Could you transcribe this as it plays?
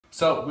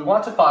So we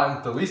want to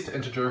find the least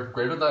integer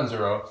greater than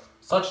 0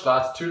 such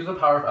that 2 to the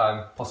power of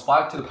n plus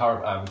 5 to the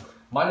power of n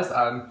minus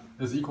n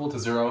is equal to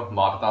 0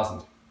 mod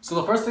 1000. So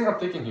the first thing I'm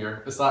thinking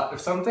here is that if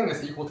something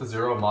is equal to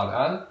 0 mod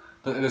n,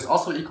 then it is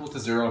also equal to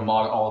 0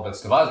 mod all of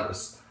its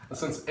divisors. And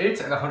since 8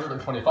 and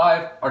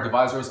 125 are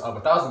divisors of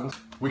 1000,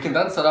 we can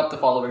then set up the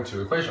following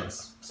two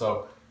equations.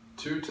 So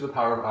 2 to the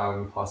power of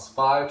n plus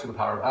 5 to the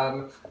power of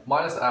n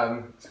minus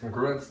n is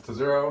congruent to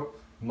 0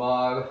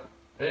 mod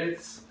 8,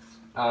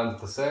 and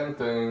the same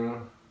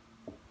thing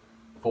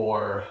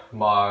for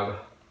mod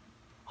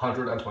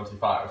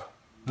 125.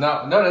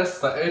 Now notice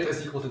that 8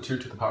 is equal to 2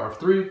 to the power of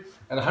 3,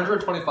 and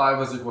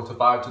 125 is equal to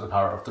 5 to the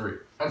power of 3.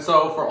 And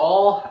so for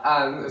all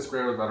n is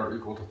greater than or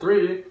equal to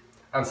 3,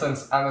 and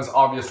since n is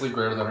obviously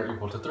greater than or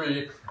equal to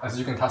 3, as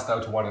you can test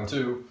out to 1 and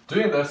 2,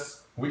 doing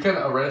this, we can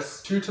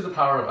erase 2 to the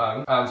power of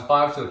n and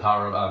 5 to the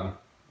power of n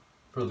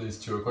for these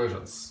two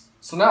equations.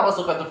 So now let's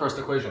look at the first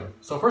equation.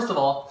 So first of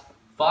all,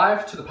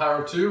 5 to the power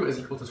of 2 is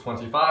equal to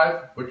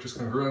 25, which is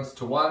congruent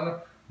to 1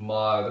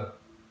 mod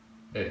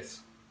 8.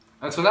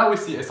 And so now we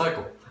see a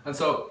cycle. And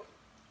so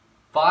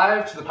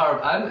 5 to the power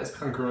of n is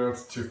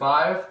congruent to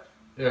 5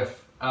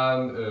 if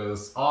n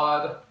is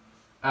odd,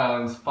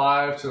 and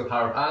 5 to the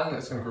power of n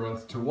is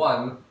congruent to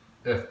 1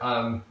 if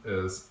n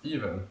is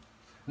even.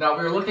 Now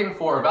we are looking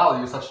for a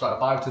value such that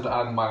 5 to the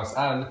n minus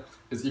n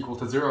is equal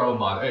to 0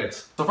 mod 8.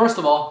 So first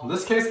of all,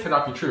 this case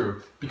cannot be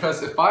true,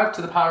 because if 5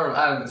 to the power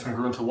of n is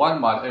congruent to 1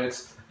 mod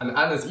 8 and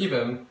n is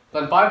even,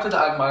 then 5 to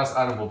the n minus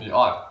n will be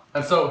odd.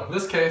 And so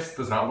this case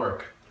does not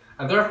work,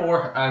 and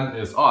therefore n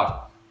is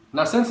odd.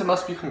 Now since it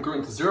must be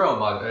congruent to 0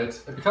 mod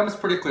 8, it becomes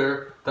pretty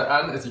clear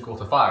that n is equal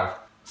to 5,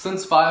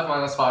 since 5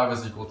 minus 5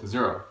 is equal to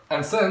 0.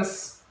 And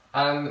since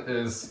n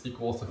is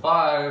equal to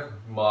 5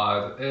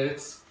 mod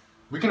 8,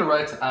 we can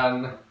write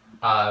n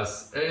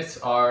as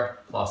 8r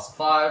plus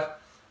 5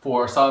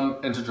 for some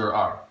integer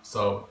r.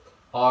 So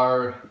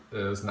r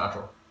is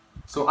natural.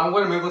 So I'm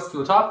going to move this to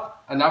the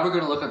top, and now we're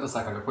going to look at the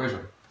second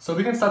equation. So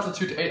we can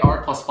substitute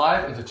 8r plus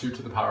 5 into 2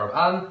 to the power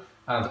of n,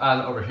 and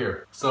n over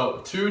here.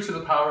 So 2 to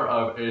the power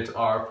of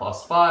 8r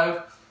plus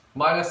 5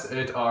 minus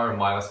 8r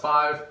minus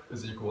 5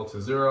 is equal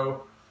to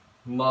 0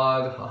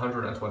 mod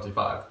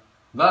 125.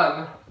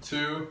 Then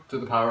 2 to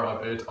the power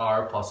of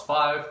 8r plus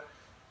 5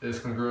 is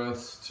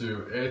congruent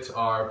to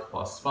 8r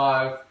plus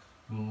 5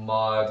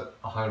 mod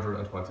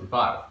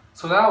 125.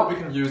 So now we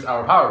can use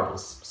our power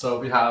rules. So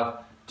we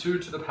have 2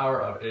 to the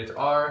power of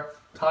 8r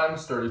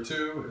times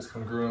 32 is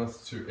congruent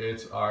to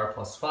 8r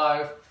plus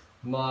 5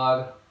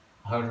 mod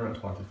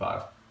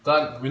 125.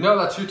 Then we know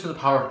that 2 to the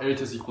power of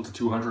 8 is equal to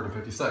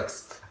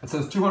 256. And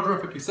since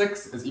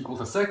 256 is equal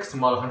to 6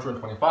 mod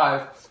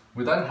 125,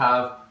 we then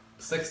have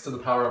 6 to the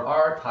power of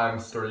r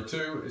times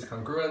 32 is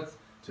congruent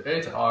to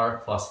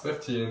 8r plus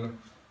 15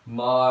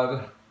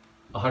 mod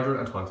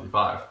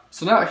 125.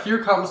 So now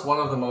here comes one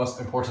of the most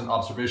important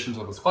observations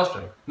of this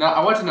question. Now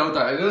I want to note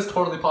that it is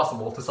totally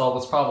possible to solve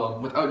this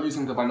problem without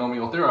using the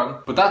binomial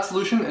theorem, but that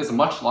solution is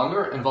much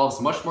longer, involves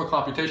much more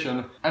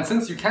computation, and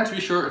since you can't be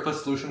sure if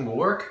this solution will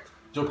work,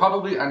 you'll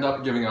probably end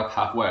up giving up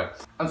halfway.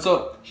 And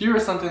so here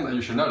is something that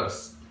you should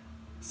notice.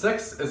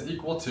 6 is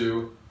equal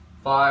to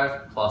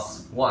 5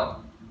 plus 1.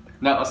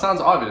 Now it sounds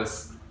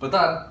obvious, but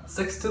then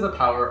 6 to the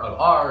power of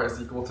r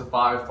is equal to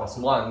 5 plus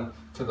 1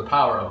 to the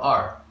power of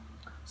r.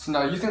 So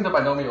now using the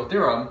binomial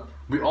theorem,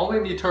 we only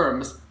need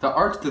terms that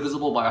aren't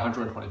divisible by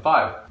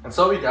 125. And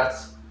so we get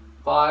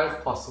 5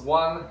 plus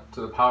 1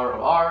 to the power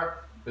of r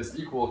is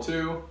equal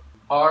to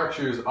r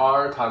choose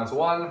r times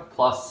 1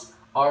 plus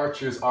r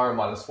choose r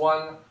minus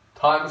 1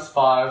 times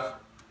 5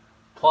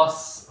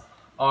 plus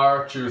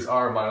r choose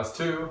r minus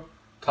 2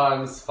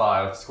 times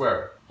 5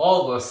 squared.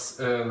 All of this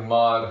in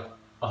mod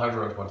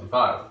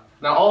 125.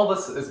 Now all of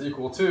this is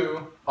equal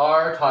to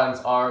r times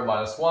r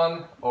minus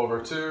 1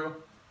 over 2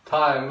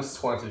 times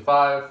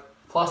 25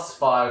 plus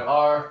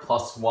 5r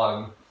plus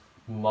 1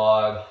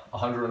 mod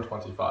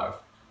 125.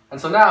 And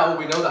so now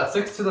we know that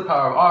 6 to the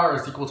power of r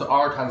is equal to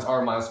r times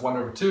r minus 1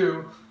 over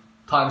 2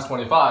 times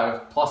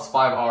 25 plus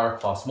 5r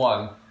plus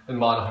 1 in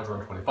mod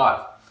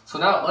 125. So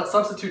now let's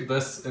substitute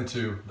this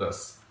into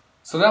this.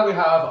 So now we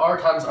have r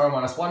times r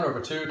minus 1 over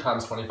 2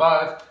 times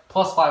 25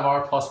 plus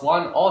 5r plus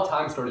 1 all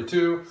times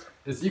 32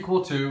 is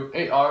equal to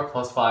 8r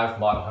plus 5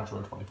 mod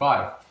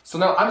 125. So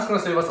now I'm just going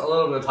to save us a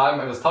little bit of time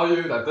and just tell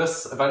you that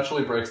this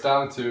eventually breaks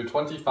down to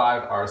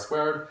 25r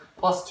squared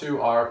plus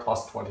 2r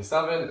plus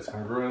 27 is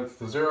congruent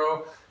to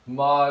 0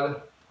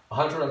 mod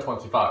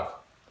 125.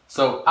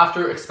 So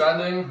after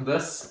expanding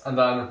this and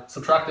then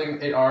subtracting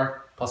 8r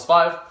plus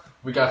 5,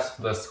 we get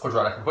this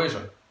quadratic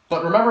equation.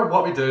 But remember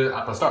what we did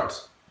at the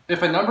start.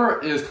 If a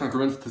number is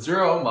congruent to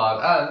 0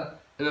 mod n,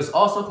 it is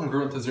also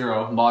congruent to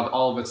 0 mod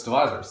all of its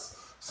divisors.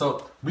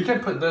 So we can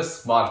put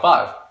this mod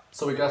 5.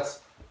 So we get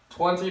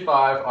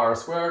 25r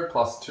squared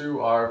plus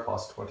 2r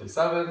plus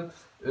 27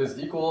 is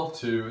equal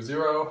to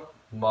 0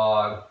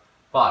 mod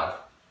 5.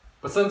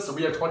 But since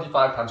we have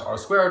 25 times r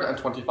squared and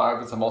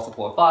 25 is a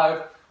multiple of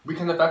 5, we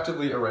can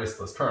effectively erase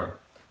this term.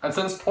 And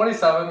since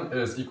 27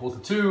 is equal to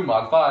 2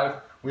 mod 5,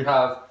 we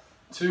have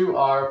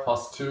 2r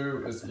plus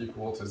 2 is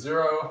equal to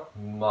 0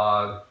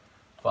 mod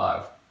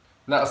 5.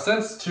 Now,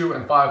 since 2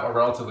 and 5 are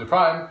relatively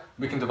prime,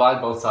 we can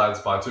divide both sides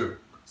by 2.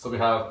 So we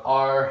have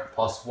r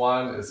plus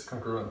 1 is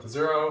congruent to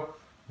 0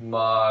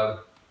 mod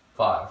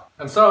 5.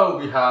 And so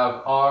we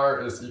have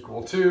r is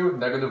equal to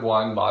negative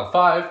 1 mod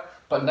 5,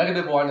 but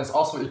negative 1 is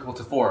also equal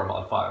to 4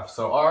 mod 5.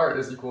 So r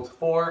is equal to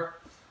 4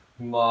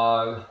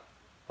 mod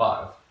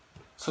 5.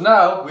 So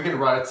now we can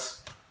write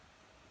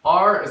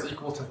r is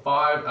equal to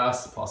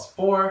 5s plus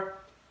 4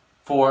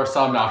 for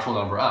some natural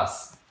number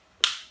s.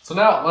 So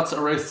now let's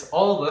erase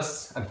all of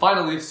this and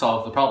finally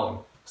solve the problem.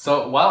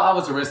 So while I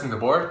was erasing the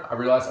board, I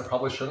realized I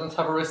probably shouldn't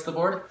have erased the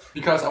board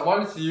because I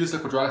wanted to use the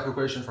quadratic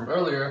equation from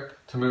earlier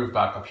to move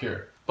back up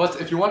here.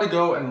 But if you want to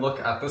go and look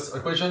at this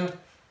equation,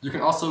 you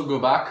can also go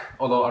back,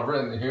 although I've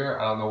written it here,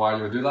 I don't know why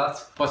you would do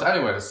that. But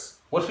anyways,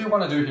 what we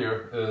want to do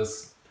here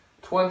is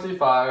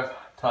 25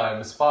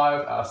 times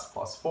 5s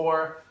plus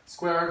 4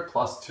 squared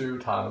plus 2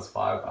 times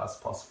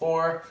 5s plus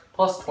 4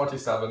 plus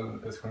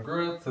 27 is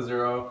congruent to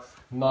 0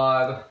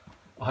 mod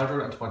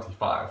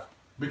 125.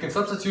 We can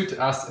substitute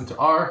s into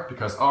r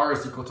because r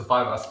is equal to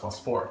 5s plus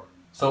 4.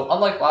 So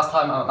unlike last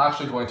time, I'm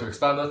actually going to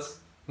expand it.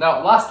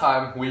 Now last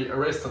time we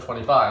erased the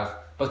 25,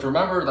 but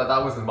remember that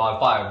that was in mod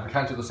 5. We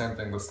can't do the same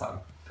thing this time.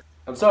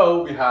 And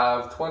so we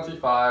have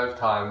 25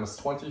 times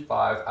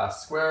 25s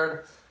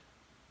squared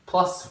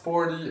plus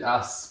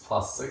 40s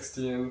plus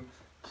 16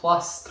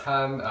 plus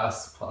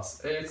 10s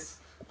plus 8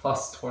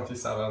 plus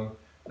 27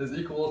 is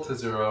equal to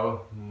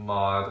 0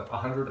 mod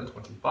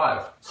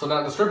 125. So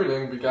now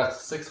distributing, we get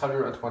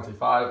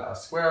 625s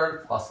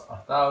squared plus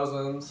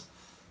 1000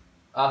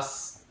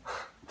 s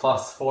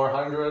plus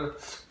 400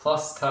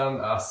 plus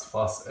 10s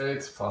plus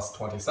 8 plus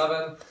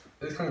 27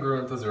 is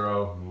congruent to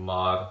 0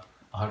 mod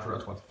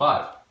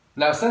 125.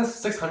 Now since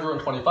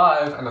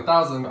 625 and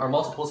 1000 are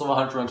multiples of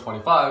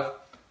 125,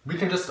 we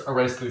can just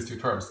erase these two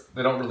terms.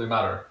 They don't really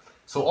matter.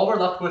 So all we're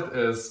left with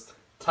is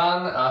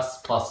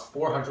 10s plus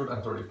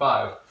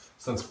 435.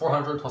 Since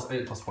 400 plus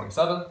 8 plus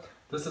 27,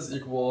 this is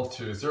equal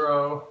to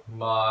 0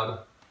 mod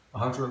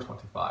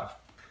 125.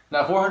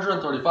 Now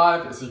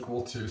 435 is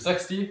equal to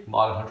 60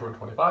 mod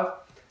 125.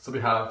 So we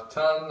have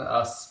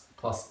 10s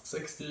plus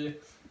 60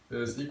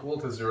 is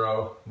equal to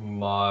 0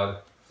 mod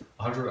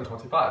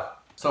 125.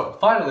 So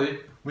finally,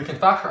 we can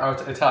factor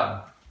out a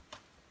 10.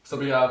 So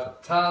we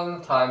have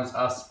 10 times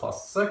s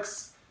plus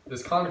 6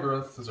 is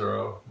congruent to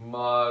 0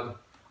 mod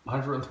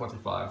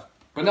 125.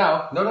 But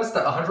now, notice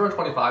that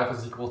 125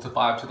 is equal to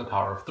 5 to the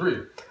power of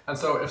 3. And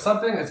so if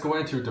something is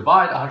going to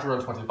divide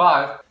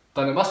 125,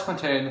 then it must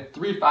contain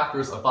 3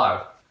 factors of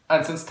 5.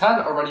 And since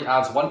 10 already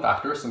adds 1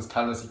 factor, since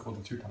 10 is equal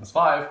to 2 times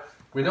 5,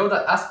 we know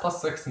that s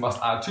plus 6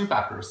 must add 2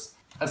 factors.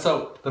 And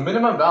so the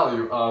minimum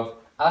value of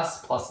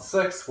s plus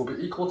 6 will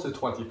be equal to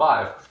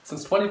 25,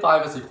 since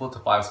 25 is equal to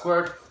 5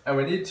 squared, and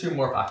we need 2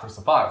 more factors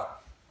of 5.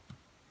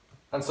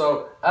 And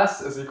so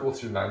s is equal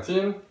to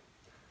 19.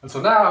 And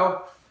so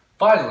now,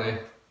 finally,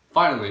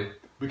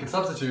 we can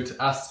substitute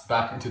s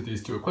back into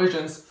these two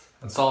equations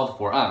and solve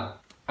for n.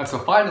 And so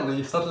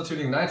finally,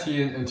 substituting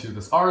 19 into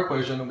this r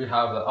equation, we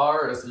have that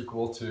r is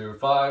equal to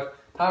 5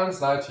 times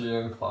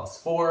 19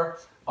 plus 4,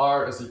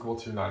 r is equal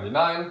to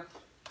 99.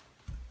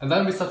 And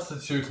then we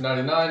substitute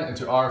 99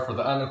 into r for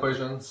the n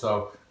equation,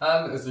 so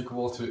n is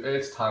equal to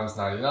 8 times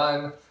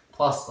 99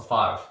 plus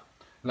 5.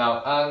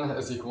 Now n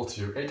is equal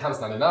to 8 times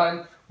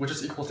 99, which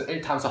is equal to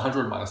 8 times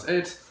 100 minus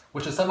 8,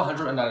 which is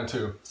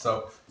 792.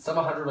 So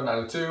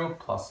 792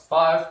 plus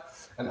 5,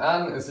 and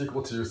n is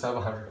equal to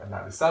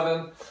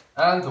 797,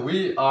 and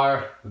we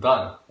are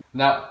done.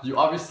 Now, you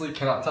obviously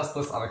cannot test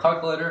this on a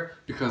calculator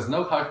because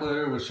no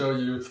calculator would show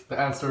you the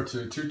answer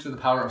to 2 to the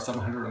power of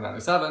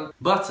 797,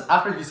 but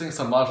after using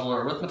some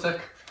modular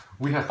arithmetic,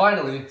 we have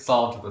finally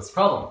solved this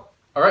problem.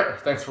 Alright,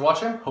 thanks for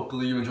watching,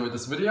 hopefully you enjoyed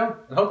this video,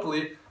 and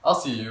hopefully I'll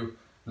see you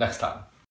next time.